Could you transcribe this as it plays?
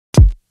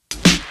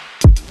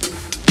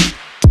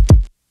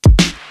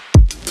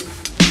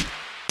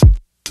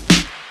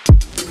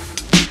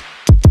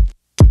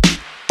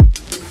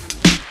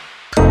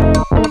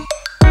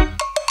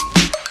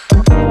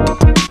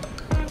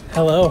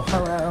Hello.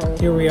 Hello.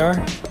 Here we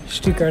are,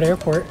 Stuttgart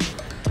Airport.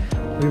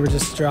 We were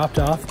just dropped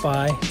off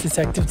by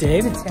Detective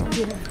Dave,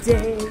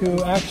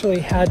 who actually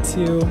had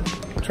to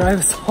drive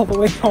us all the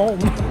way home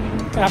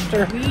after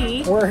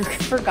work. We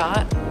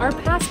forgot our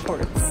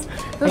passports.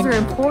 Those are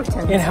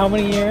important. In how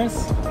many years?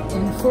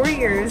 In 4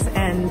 years,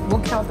 and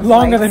we'll count the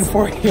Longer flights. than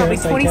 4 years. Probably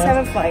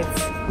 27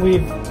 flights.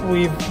 We've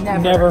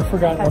never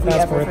forgotten our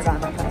passports.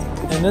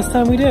 And this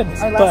time we did.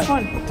 Our last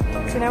one.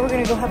 So now we're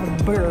gonna go have a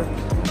beer.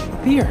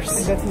 Beers.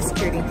 And go through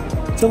security.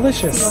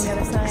 Delicious. See you on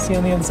the other side. See you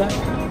on the inside.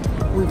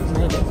 We've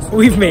made it.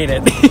 We've made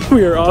it.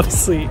 We were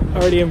obviously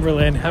already in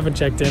Berlin, haven't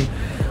checked in.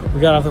 We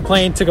got off the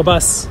plane, took a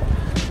bus,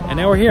 and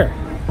now we're here.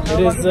 It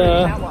is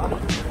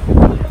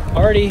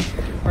already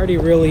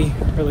really,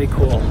 really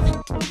cool.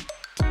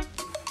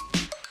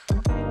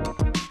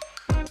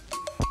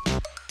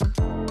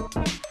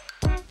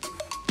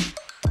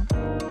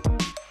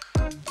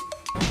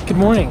 Good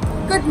morning.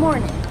 Good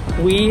morning.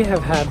 We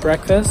have had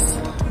breakfast.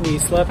 We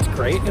slept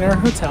great in our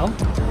hotel,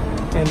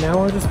 and now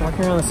we're just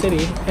walking around the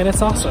city, and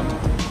it's awesome.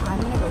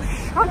 I'm gonna go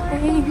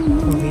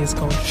shopping. Leah's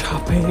going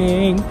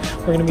shopping.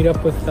 We're gonna meet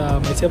up with my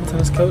table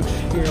tennis coach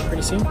here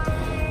pretty soon,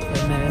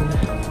 and then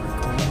we're going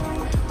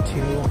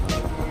to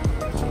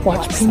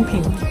watch Ping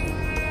Ping.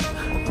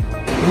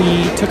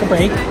 We took a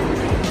break,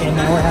 and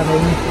now we're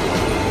having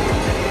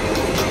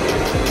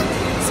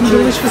some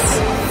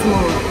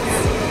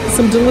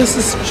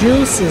delicious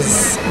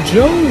juices.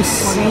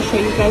 Juice. We're gonna show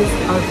you guys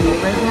our view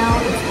right now.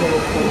 It's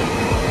really cool.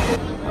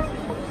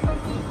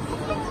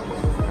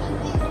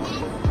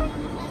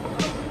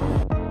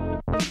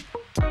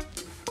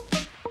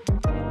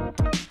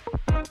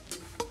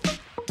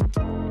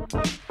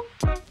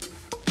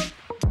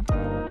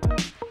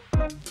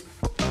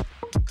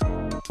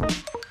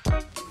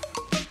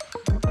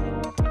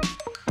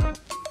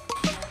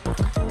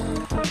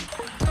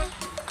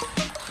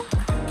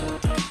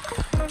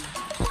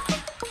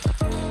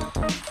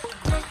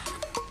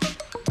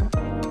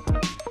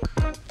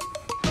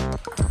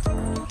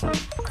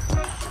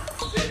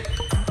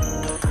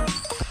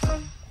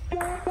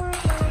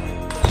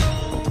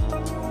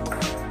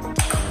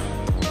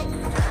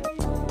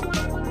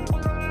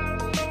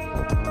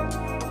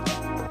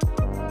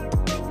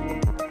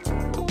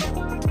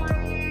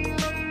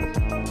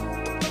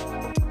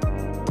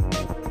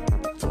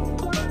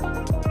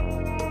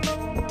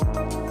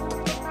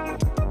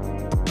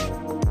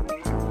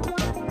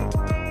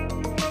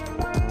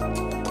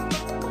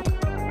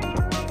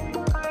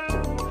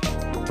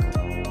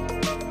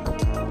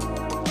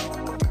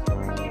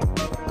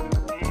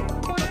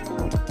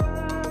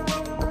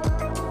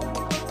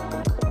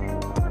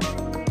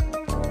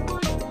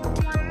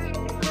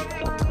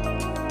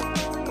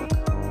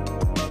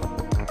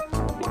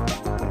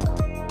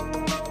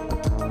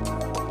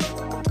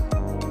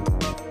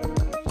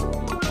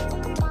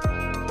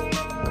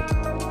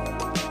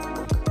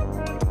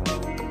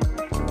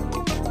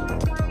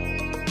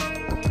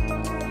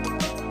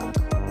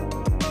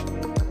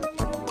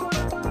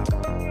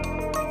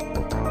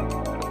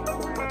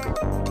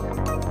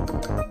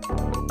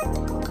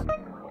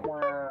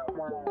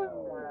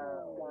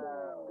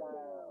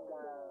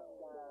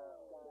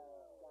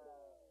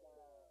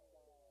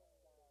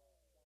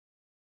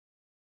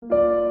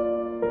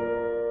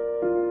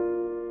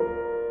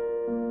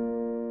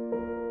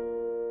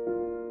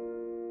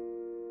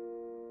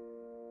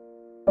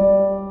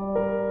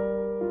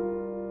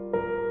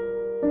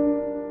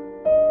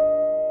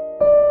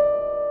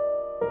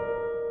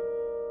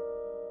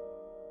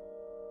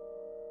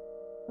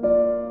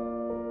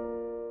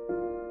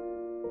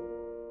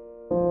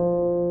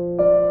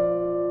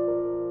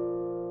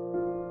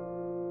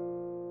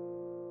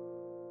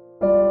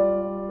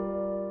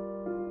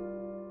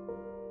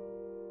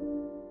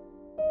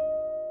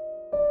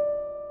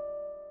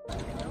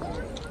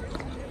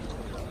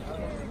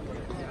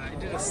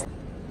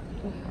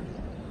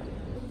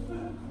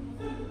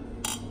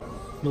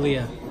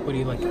 Melia, what do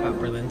you like about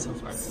Berlin so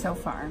far? So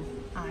far,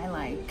 I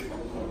like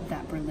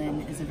that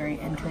Berlin is a very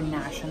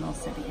international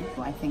city.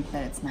 I think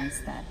that it's nice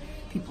that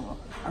people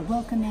are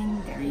welcoming,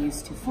 they're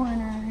used to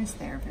foreigners,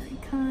 they're very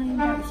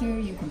kind. Out here,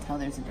 you can tell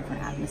there's a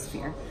different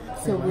atmosphere.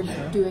 So we're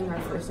doing our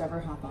first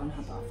ever hop-on,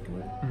 hop-off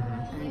tour,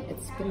 and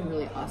it's been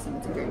really awesome.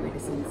 It's a great way to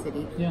see the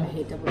city. Yeah. I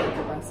hate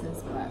double-decker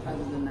buses, but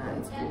other than that,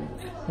 it's cool.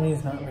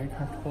 Leah's not very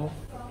comfortable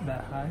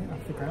that high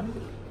off the ground,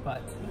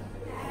 but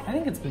I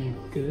think it's been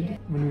good.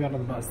 When we got on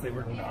the bus, they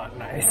were not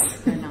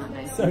nice. They're not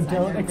nice. So inside.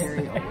 don't They're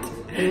very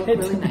old. They look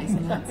really nice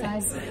on the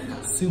outside.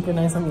 Super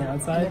nice on the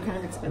outside. Kind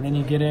of expensive. And then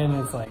you get in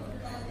and it's like,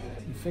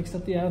 you fixed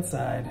up the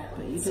outside.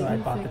 So I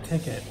bought fix. the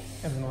ticket.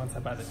 And then once I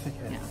buy the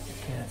ticket, Yeah.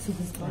 I can't. So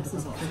this bus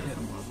is also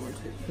from World War II.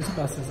 This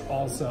bus is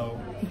also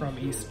from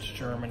East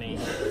Germany,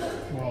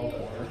 World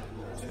War II.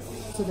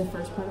 So the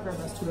first part of our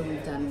bus tour,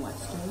 we've done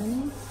West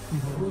Germany.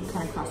 We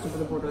kind of crossed over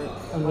the border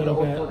A little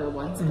bit. border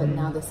once, but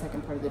now the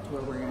second part of the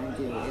tour we're going to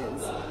do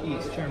is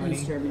East Germany.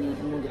 East Germany,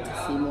 and we'll get to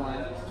see more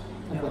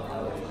of what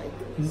that looks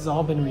like. This has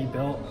all been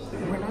rebuilt.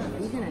 We're not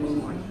vegan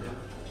anymore.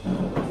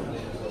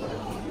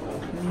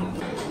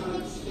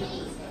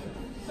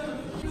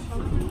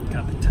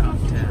 Got the top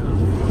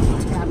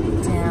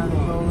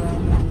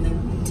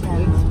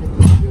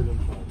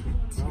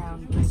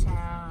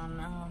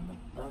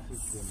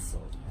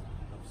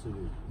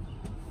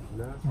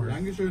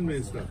Dankeschön,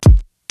 Meister.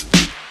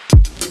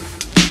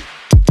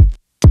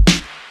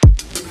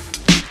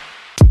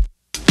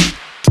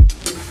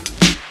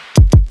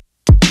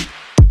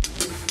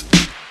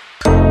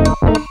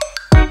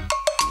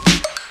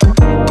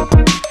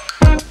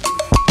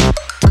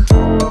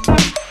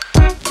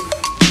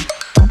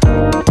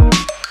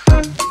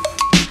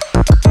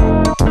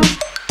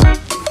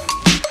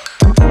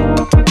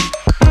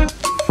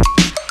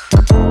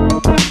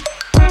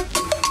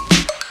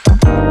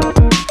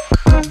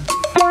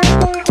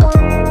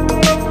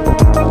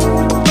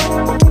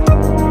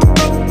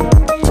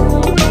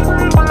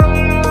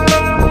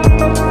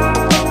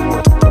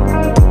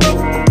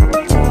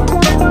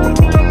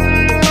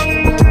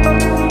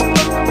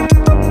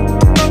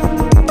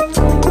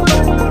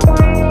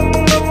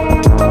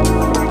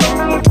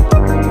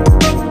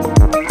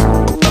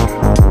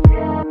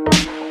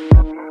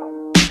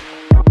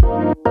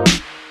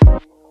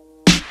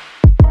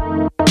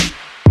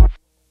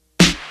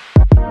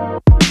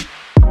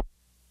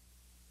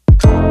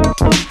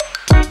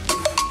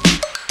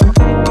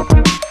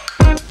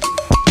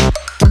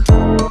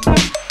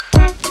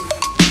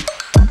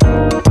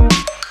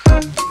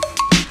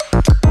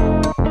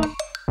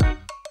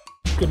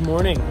 Good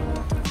morning.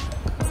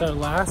 It's our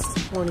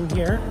last morning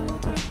here.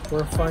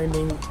 We're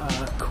finding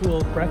a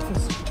cool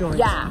breakfast joint.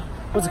 Yeah.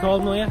 What's it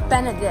called, Melia?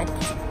 Benedict.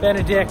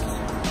 Benedict.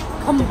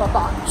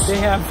 Cumberbatch. They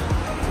have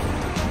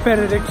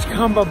Benedict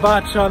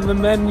Cumberbatch on the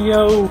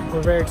menu.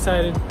 We're very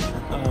excited.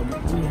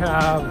 We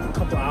have a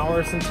couple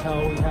hours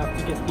until we have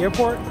to get to the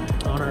airport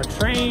on our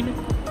plane.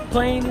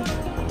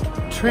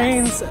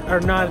 Trains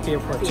are not at the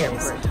airport.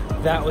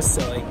 That was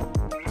silly.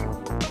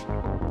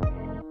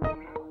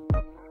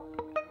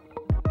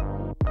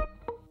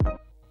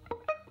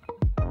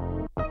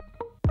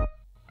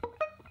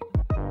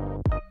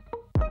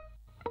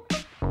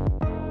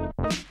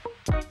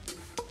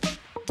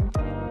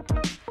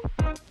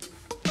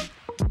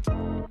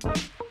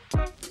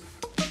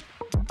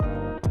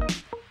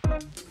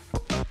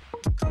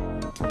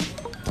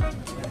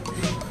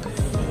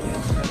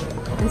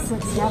 This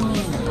looks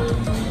yummy.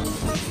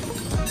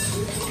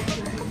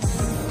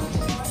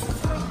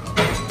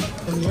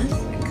 Comes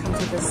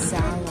with a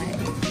salad.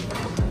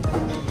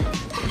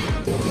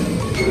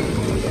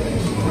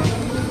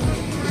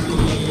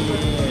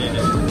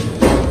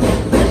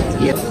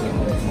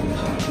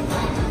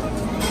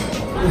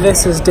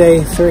 This is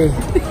day 3,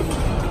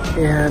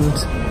 and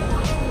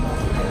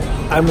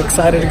I'm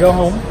excited to go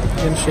home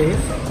and shave.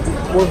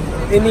 We're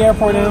in the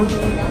airport now.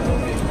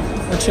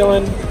 We're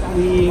chilling.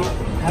 We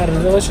had a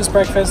delicious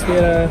breakfast. We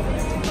had a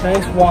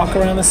nice walk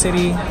around the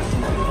city.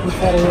 We've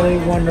had a really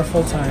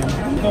wonderful time.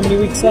 How many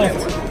weeks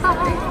left?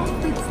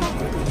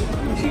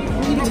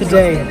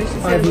 Today.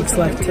 5 weeks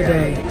left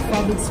today.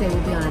 12 weeks today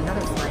we'll be on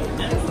another flight.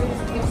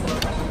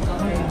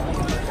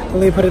 Let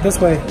me put it this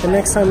way. The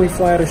next time we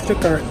fly out of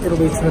Stuttgart, it'll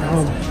be to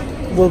home.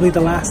 Will be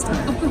the last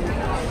time.